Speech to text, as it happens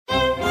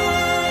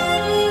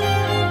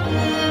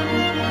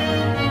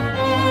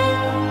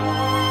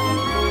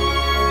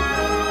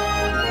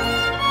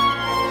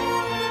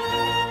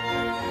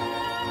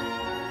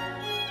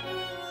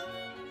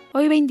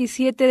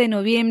27 de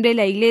noviembre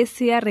la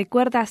Iglesia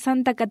recuerda a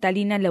Santa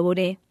Catalina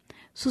Laboure.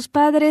 Sus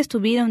padres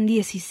tuvieron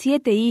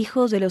 17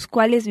 hijos, de los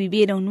cuales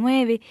vivieron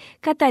 9.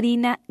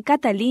 Catalina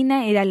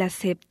era la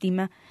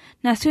séptima.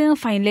 Nació en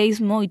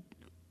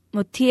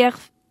Fainleys-Moutier,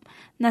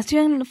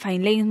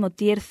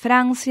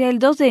 Francia, el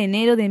 2 de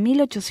enero de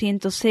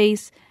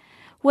 1806.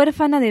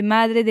 Huérfana de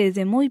madre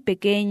desde muy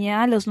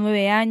pequeña, a los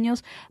 9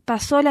 años,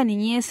 pasó la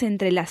niñez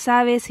entre las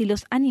aves y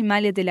los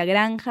animales de la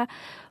granja,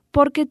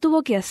 porque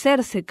tuvo que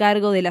hacerse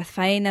cargo de las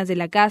faenas de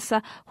la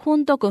casa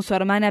junto con su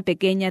hermana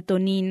pequeña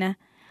Tonina,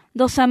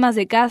 2 amas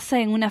de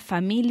casa en una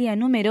familia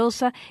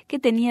numerosa que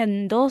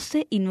tenían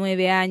 12 y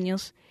 9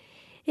 años.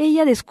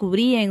 Ella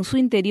descubría en su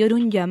interior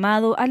un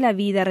llamado a la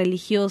vida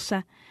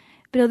religiosa,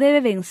 pero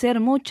debe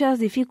vencer muchas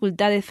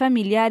dificultades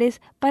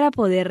familiares para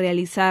poder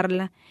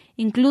realizarla.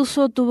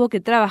 Incluso tuvo que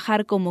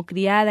trabajar como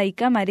criada y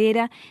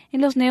camarera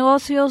en los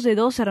negocios de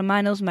 2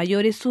 hermanos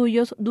mayores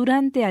suyos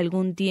durante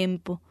algún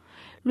tiempo.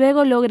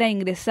 Luego logra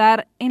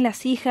ingresar en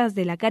las Hijas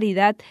de la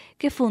Caridad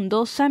que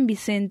fundó San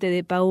Vicente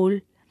de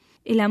Paúl.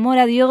 El amor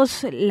a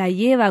Dios la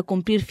lleva a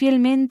cumplir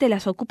fielmente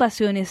las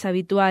ocupaciones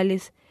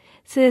habituales.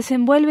 Se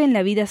desenvuelve en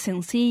la vida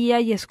sencilla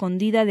y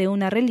escondida de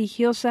una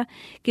religiosa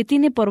que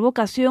tiene por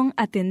vocación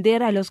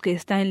atender a los que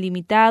están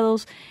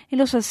limitados en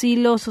los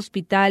asilos,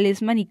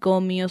 hospitales,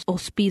 manicomios,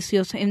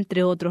 hospicios,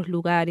 entre otros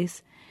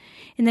lugares.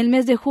 En el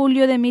mes de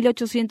julio de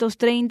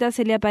 1830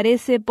 se le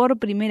aparece por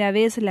primera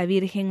vez la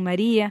Virgen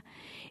María,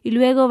 y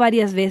luego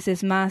varias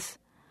veces más.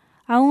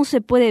 Aún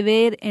se puede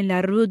ver en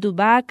la Rue du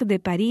Bac de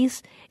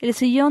París el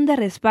sillón de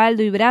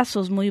respaldo y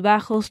brazos muy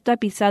bajos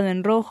tapizado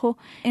en rojo,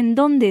 en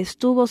donde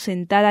estuvo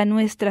sentada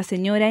Nuestra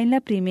Señora en la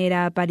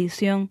primera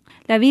aparición.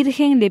 La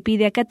Virgen le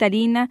pide a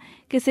Catalina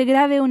que se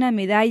grabe una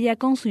medalla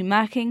con su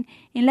imagen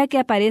en la que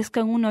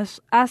aparezcan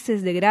unos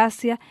haces de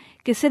gracia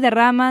que se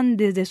derraman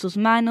desde sus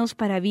manos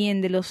para bien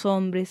de los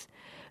hombres.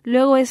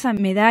 Luego esa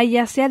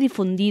medalla se ha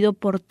difundido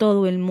por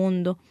todo el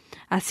mundo.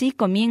 Así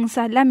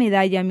comienza la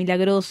medalla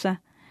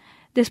milagrosa.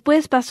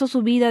 Después pasó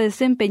su vida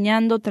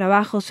desempeñando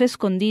trabajos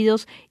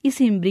escondidos y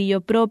sin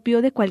brillo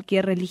propio de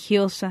cualquier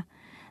religiosa.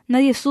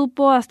 Nadie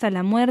supo hasta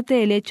la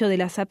muerte el hecho de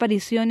las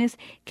apariciones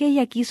que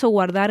ella quiso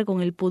guardar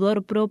con el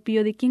pudor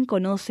propio de quien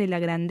conoce la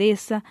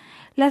grandeza,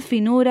 las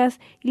finuras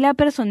y la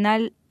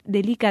personal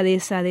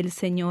delicadeza del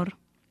Señor.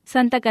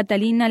 Santa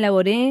Catalina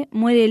Laboure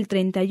muere el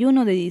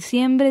 31 de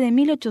diciembre de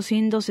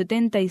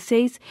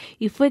 1876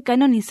 y fue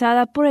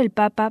canonizada por el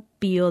Papa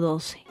Pío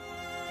XII.